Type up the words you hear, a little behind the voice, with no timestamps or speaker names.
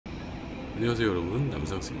안녕하세요 여러분,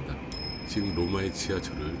 남상스입니다. 지금 로마의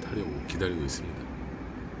지하철을 타려고 기다리고 있습니다.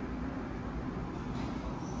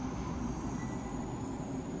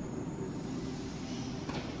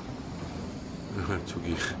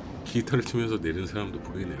 저기 기타를 치면서 내리는 사람도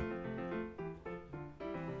보이네요.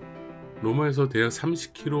 로마에서 대략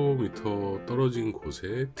 30km 떨어진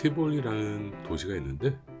곳에 티볼리라는 도시가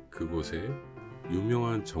있는데, 그곳에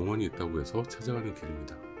유명한 정원이 있다고 해서 찾아가는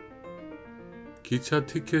길입니다. 기차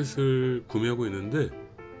티켓을 구매하고 있는데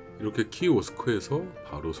이렇게 키오스크에서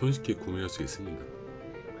바로 손쉽게 구매할 수 있습니다.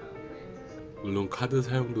 물론 카드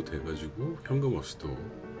사용도 돼가지고 현금 없이도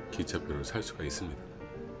기차표를 살 수가 있습니다.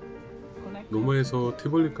 로마에서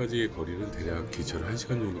티볼리까지의 거리는 대략 기차로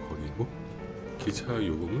 1시간 정도 거리이고, 기차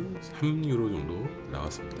요금은 3유로 정도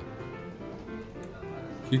나왔습니다.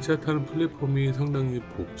 기차 타는 플랫폼이 상당히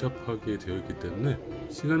복잡하게 되어 있기 때문에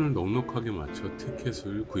시간을 넉넉하게 맞춰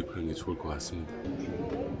티켓을 구입하는 게 좋을 것 같습니다.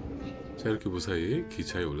 자, 이렇게 무사히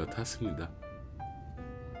기차에 올라탔습니다.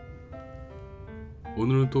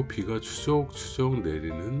 오늘은 또 비가 추적추적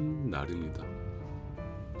내리는 날입니다.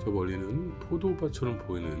 저 멀리는 포도밭처럼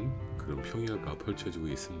보이는 그런 평야가 펼쳐지고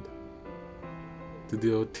있습니다.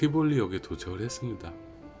 드디어 티볼리역에 도착을 했습니다.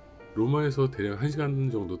 로마에서 대략 1시간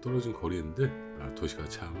정도 떨어진 거리인데 도시가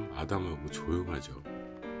참 아담하고 조용하죠.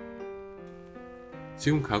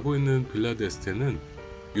 지금 가고 있는 빌라데스테는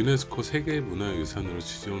유네스코 세계문화유산으로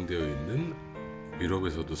지정되어 있는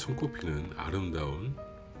유럽에서도 손꼽히는 아름다운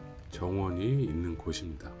정원이 있는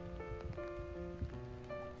곳입니다.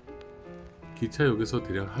 기차역에서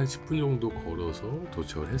대략 한 10분 정도 걸어서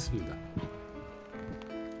도착을 했습니다.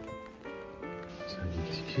 자,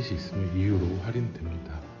 이 티켓이 있으면 2유로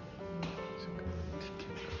할인됩니다.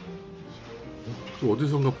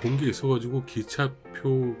 어디선가 본 게 있어가지고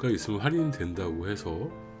기차표가 있으면 할인된다고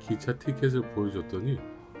해서 기차 티켓을 보여줬더니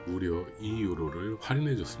무려 2유로를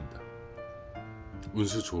할인해줬습니다.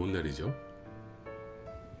 운수 좋은 날이죠.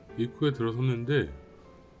 입구에 들어섰는데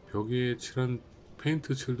벽에 칠한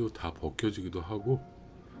페인트 칠도 다 벗겨지기도 하고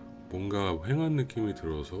뭔가 휑한 느낌이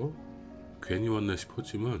들어서 괜히 왔나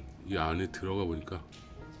싶었지만, 이 안에 들어가 보니까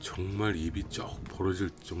정말 입이 쩍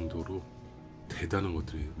벌어질 정도로 대단한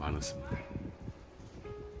것들이 많았습니다.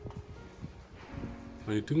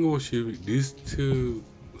 아니, 뜬금없이 리스트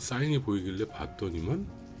사인이 보이길래 봤더니만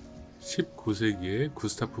 19세기에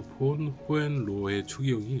구스타프 폰 호헨로의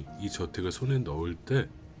추기경이 이 저택을 손에 넣을 때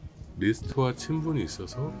리스트와 친분이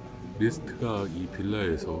있어서 리스트가 이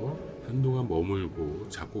빌라에서 한동안 머물고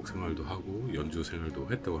작곡 생활도 하고 연주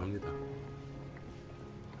생활도 했다고 합니다.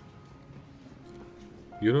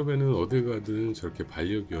 유럽에는 어딜 가든 저렇게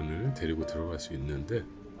반려견을 데리고 들어갈 수 있는데,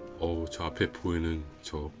 저 앞에 보이는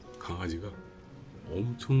저 강아지가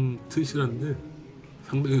엄청 튼실한데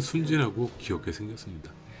상당히 순진하고 귀엽게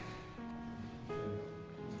생겼습니다.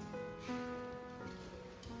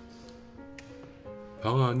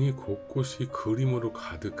 방 안이 곳곳이 그림으로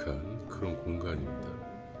가득한 그런 공간입니다.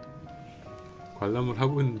 관람을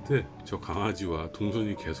하고 있는데 저 강아지와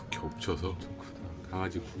동선이 계속 겹쳐서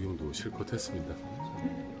강아지 구경도 실컷 했습니다.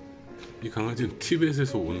 이 강아지는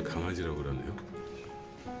티벳에서 온 강아지라고 그러네요.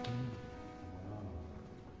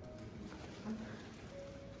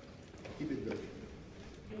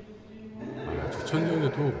 저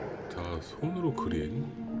천장에도 다 손으로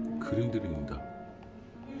그린 그림들입니다.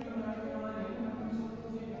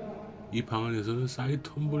 이 방 안에서는 사이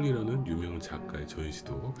텀블리라는 유명한 작가의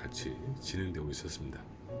전시도 같이 진행되고 있었습니다.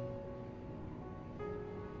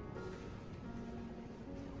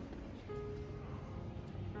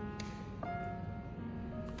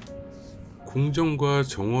 궁전과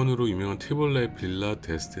정원으로 유명한 티볼리의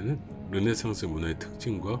빌라데스테는 르네상스 문화의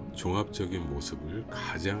특징과 종합적인 모습을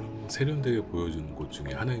가장 세련되게 보여주는 곳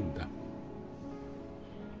중에 하나입니다.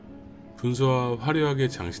 분수와 화려하게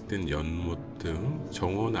장식된 연못 등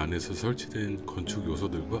정원 안에서 설치된 건축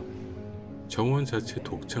요소들과 정원 자체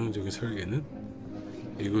독창적인 설계는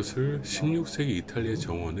이것을 16세기 이탈리아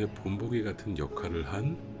정원의 본보기 같은 역할을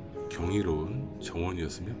한 경이로운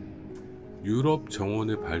정원이었으며, 유럽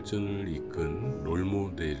정원의 발전을 이끈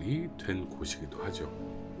롤모델이 된 곳이기도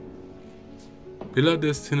하죠.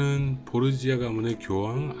 빌라데스테는 보르지아 가문의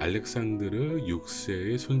교황 알렉산드르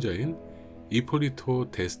 6세의 손자인 이폴리토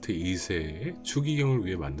데스테 2세의 추기경을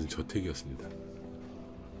위해 만든 저택이었습니다.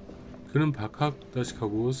 그는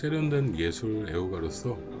박학다식하고 세련된 예술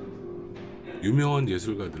애호가로서 유명한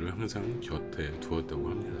예술가들을 항상 곁에 두었다고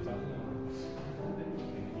합니다.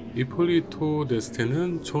 이폴리토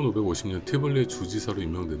데스테는 1550년 티볼리의 주지사로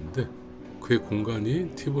임명됐는데, 그의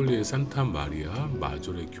공간이 티볼리의 산타 마리아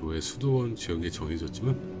마조레 교회 수도원 지역에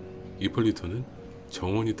정해졌지만, 이폴리토는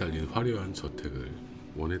정원이 딸린 화려한 저택을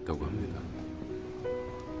원했다고 합니다.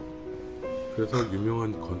 그래서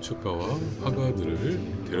유명한 건축가와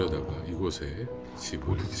화가들을 데려다가 이곳에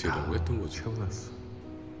집을 지으라고 했던 거죠. 테어나서.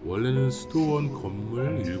 원래는 수도원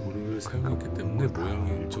건물 일부를 사용했기 때문에 모양이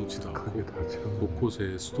일정치도 않고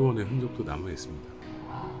곳곳에 수도원의 흔적도 남아 있습니다.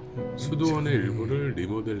 수도원의 일부를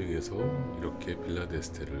리모델링해서 이렇게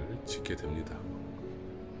빌라데스테를 짓게 됩니다.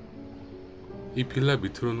 이 빌라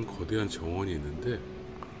밑으로는 거대한 정원이 있는데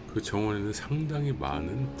그 정원에는 상당히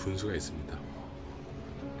많은 분수가 있습니다.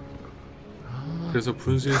 그래서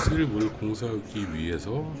분수에 쓸 물을 공사하기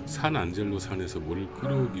위해서 산 안젤로 산에서 물을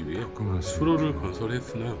끌어오기 위해 수로를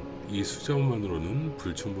건설했으나 이 수자원만으로는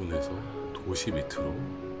불충분해서 도시 밑으로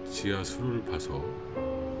지하 수로를 파서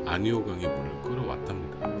아니오강의 물을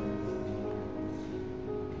끌어왔답니다.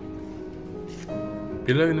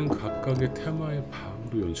 빌라에는 각각의 테마의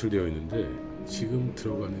방으로 연출되어 있는데 지금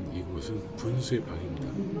들어가는 이곳은 분수의 방입니다.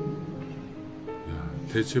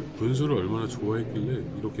 대체 분수를 얼마나 좋아했길래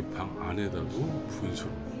이렇게 방 안에다도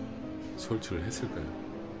분수를 설치를 했을까요?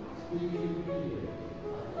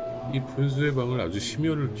 이 분수의 방을 아주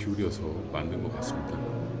심혈을 기울여서 만든 것 같습니다.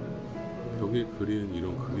 벽에 그리는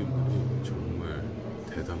이런 그림들이 정말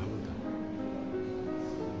대단합니다.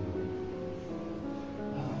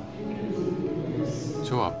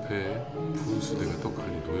 저 앞에 분수대가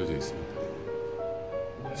떡하니 놓여져 있습니다.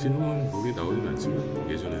 지금은 물이 나오진 않지만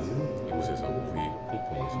예전에는 이곳에서 물이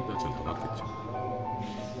펑펑 쏟아져 나갔겠죠.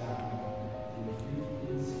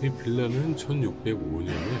 이 빌라는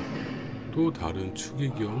 1605년에 또 다른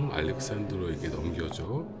추기경 알렉산드로에게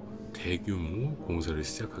넘겨져 대규모 공사를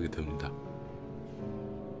시작하게 됩니다.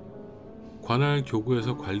 관할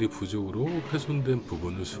교구에서 관리 부족으로 훼손된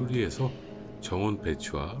부분을 수리해서 정원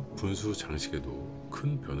배치와 분수 장식에도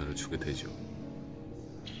큰 변화를 주게 되죠.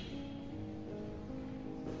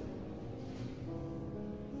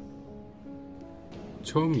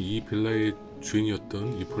 처음 이 빌라의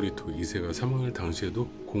주인이었던 이폴리토 2세가 사망할 당시에도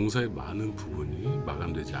공사의 많은 부분이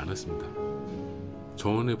마감되지 않았습니다.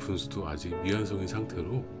 정원의 분수도 아직 미완성인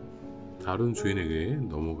상태로 다른 주인에게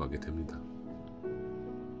넘어가게 됩니다.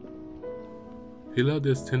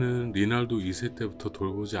 빌라데스테는 리날도 2세 때부터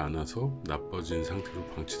돌보지 않아서 나빠진 상태로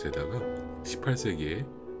방치되다가 18세기에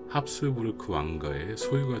합스부르크 왕가의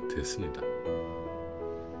소유가 됐습니다.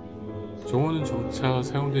 정원은 점차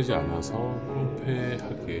사용되지 않아서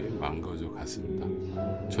황폐하게 망가져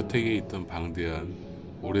갔습니다. 저택에 있던 방대한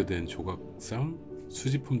오래된 조각상,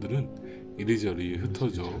 수집품들은 이리저리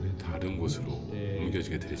흩어져 다른 곳으로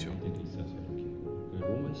옮겨지게 되죠.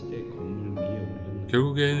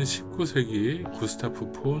 결국엔 19세기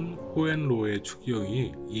구스타프 폰 호헨로의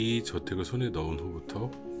추기경이 이 저택을 손에 넣은 후부터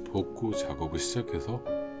복구 작업을 시작해서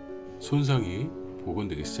손상이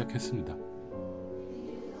복원되기 시작했습니다.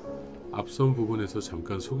 앞선 부분에서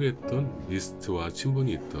잠깐 소개했던 리스트와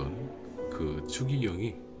친분이 있던 그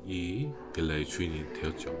추기경이 이 빌라의 주인이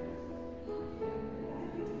되었죠.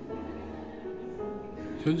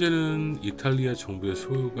 현재는 이탈리아 정부의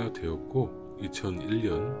소유가 되었고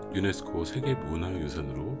 2001년 유네스코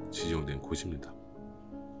세계문화유산으로 지정된 곳입니다.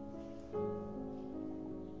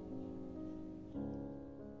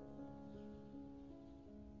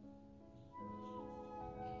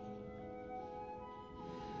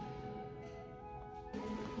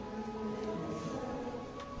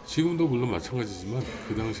 지금도 물론 마찬가지지만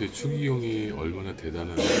그 당시에 추기경이 얼마나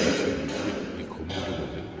대단한 위치였는지 이 건물을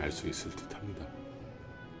보면 알 수 있을 듯합니다.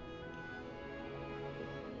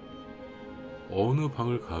 어느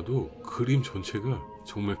방을 가도 그림 전체가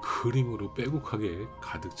정말 그림으로 빼곡하게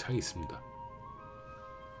가득 차 있습니다.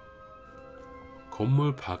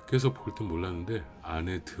 건물 밖에서 볼 땐 몰랐는데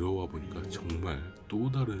안에 들어와 보니까 정말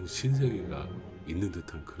또 다른 신세계가 있는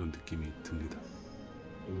듯한 그런 느낌이 듭니다.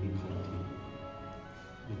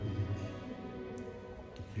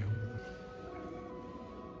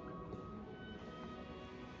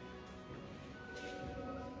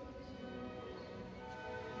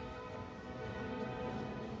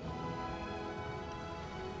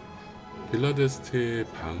 빌라데스테의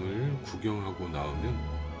방을 구경하고 나오면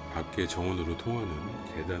밖에 정원으로 통하는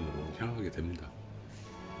계단으로 향하게 됩니다.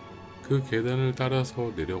 그 계단을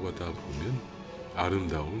따라서 내려가다 보면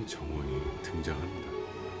아름다운 정원이 등장합니다.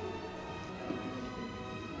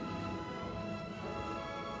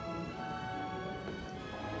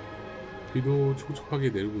 비도 촉촉하게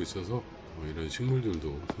내리고 있어서 이런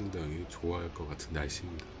식물들도 상당히 좋아할 것 같은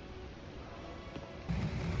날씨입니다.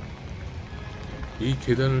 이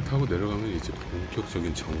계단을 타고 내려가면 이제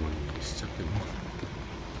본격적인 정원이 시작됩니다.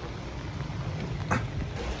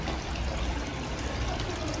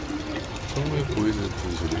 처음에 보이는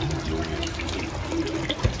분수를 이용해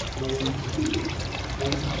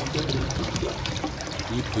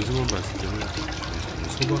이 분수만 봤을 때는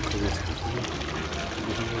소박하게 잘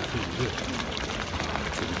꾸며놨다고 생각할 수 있는데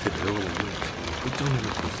저 밑에 내려가 보면 정말 끝장나는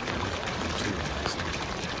모습이 엄청 많습니다.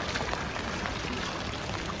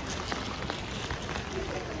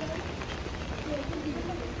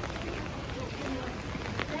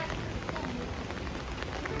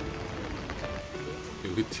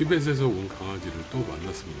 여기 티벳에서 온 강아지를 또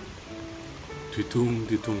만났습니다.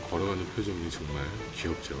 뒤뚱뒤뚱 걸어가는 표정이 정말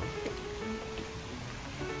귀엽죠.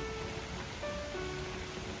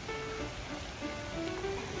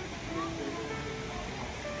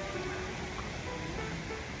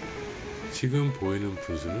 지금 보이는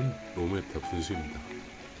분수는 로메타 분수입니다.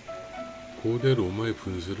 고대 로마의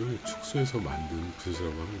분수를 축소해서 만든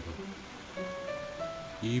분수라고 합니다.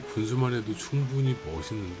 이 분수만 해도 충분히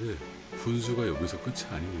멋있는데 분수가 여기서 끝이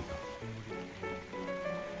아닙니다.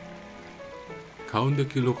 가운데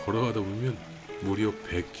길로 걸어가다 보면 무려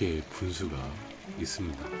 100개의 분수가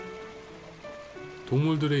있습니다.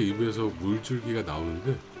 동물들의 입에서 물줄기가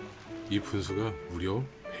나오는데 이 분수가 무려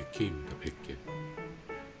 100개입니다. 100개.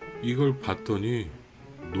 이걸 봤더니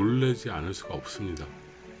놀라지 않을 수가 없습니다.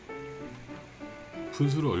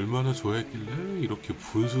 분수를 얼마나 좋아했길래 이렇게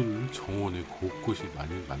분수를 정원에 곳곳이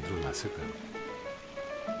많이 만들어 놨을까요?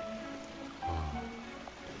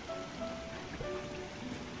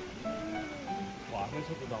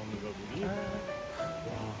 안에서도 나오는 거 물이?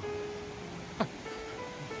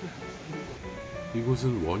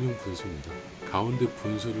 이곳은 원형 분수입니다. 가운데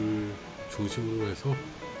분수를 중심으로 해서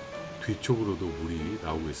뒤쪽으로도 물이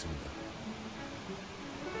나오고 있습니다.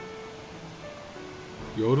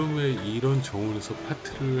 여름에 이런 정원에서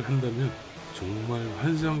파티를 한다면 정말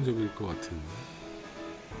환상적일 것 같은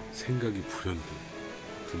생각이 불현듯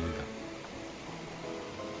듭니다.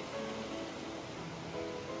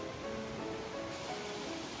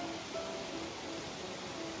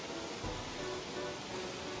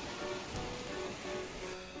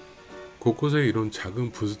 곳곳에 이런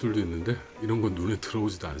작은 분수들도 있는데 이런 건 눈에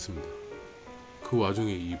들어오지도 않습니다. 그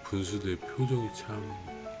와중에 이 분수들의 표정이 참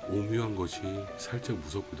오묘한 것이 살짝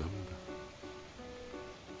무섭기도 합니다.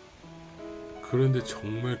 그런데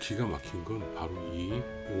정말 기가 막힌 건 바로 이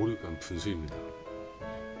오르간 분수입니다.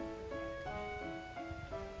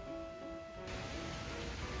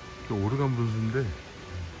 오르간 분수인데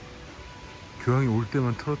교황이 올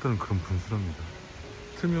때만 틀었다는 그런 분수랍니다.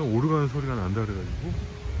 틀면 오르간 소리가 난다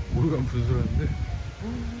그래가지고 오르간 분수라는데,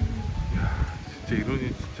 이야, 진짜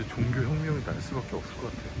이러니 진짜 종교 혁명이 날 수밖에 없을 것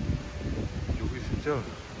같아. 여기 진짜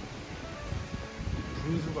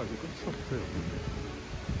분수가 아주 끝이 없어요.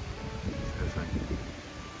 세상에.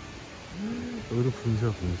 여기도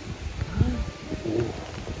분수야, 분수.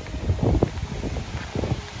 오.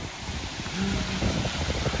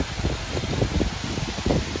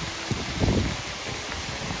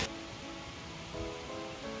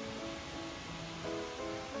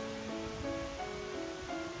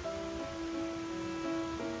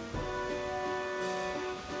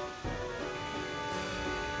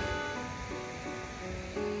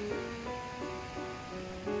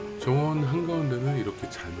 정원 한가운데는 이렇게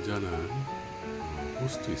잔잔한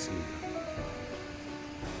호수도 있습니다.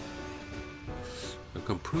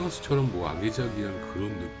 약간 프랑스처럼 뭐 아기자기한 그런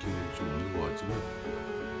느낌이 좀 없는 것 같지만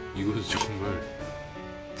이것은 정말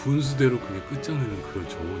분수대로 그냥 끝장내는 그런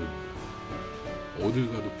정원입니다.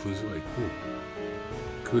 어딜 가도 분수가 있고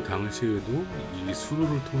그 당시에도 이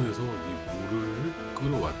수로를 통해서 이 물을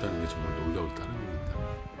끌어왔다는 게 정말 놀라울 따름입니다.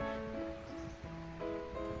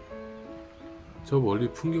 저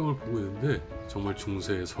멀리 풍경을 보고 있는데 정말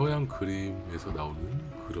중세 서양 그림에서 나오는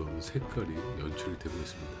그런 색깔이 연출이 되고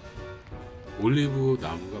있습니다. 올리브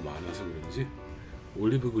나무가 많아서 그런지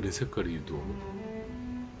올리브 그린 색깔이 유독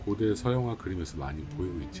고대 서양화 그림에서 많이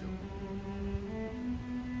보이고 있죠.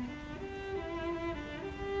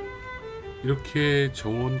 이렇게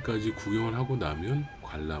정원까지 구경을 하고 나면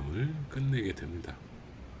관람을 끝내게 됩니다.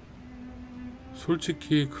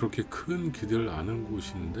 솔직히 그렇게 큰 기대를 안 한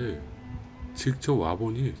곳인데 직접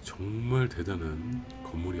와보니 정말 대단한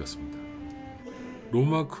건물이었습니다.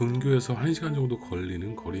 로마 근교에서 1시간 정도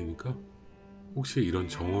걸리는 거리니까 혹시 이런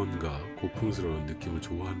정원과 고풍스러운 느낌을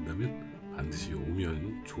좋아한다면 반드시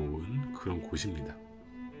오면 좋은 그런 곳입니다.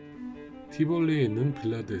 티볼리에 있는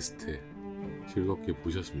빌라데스테 즐겁게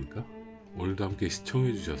보셨습니까? 오늘도 함께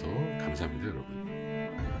시청해 주셔서 감사합니다, 여러분.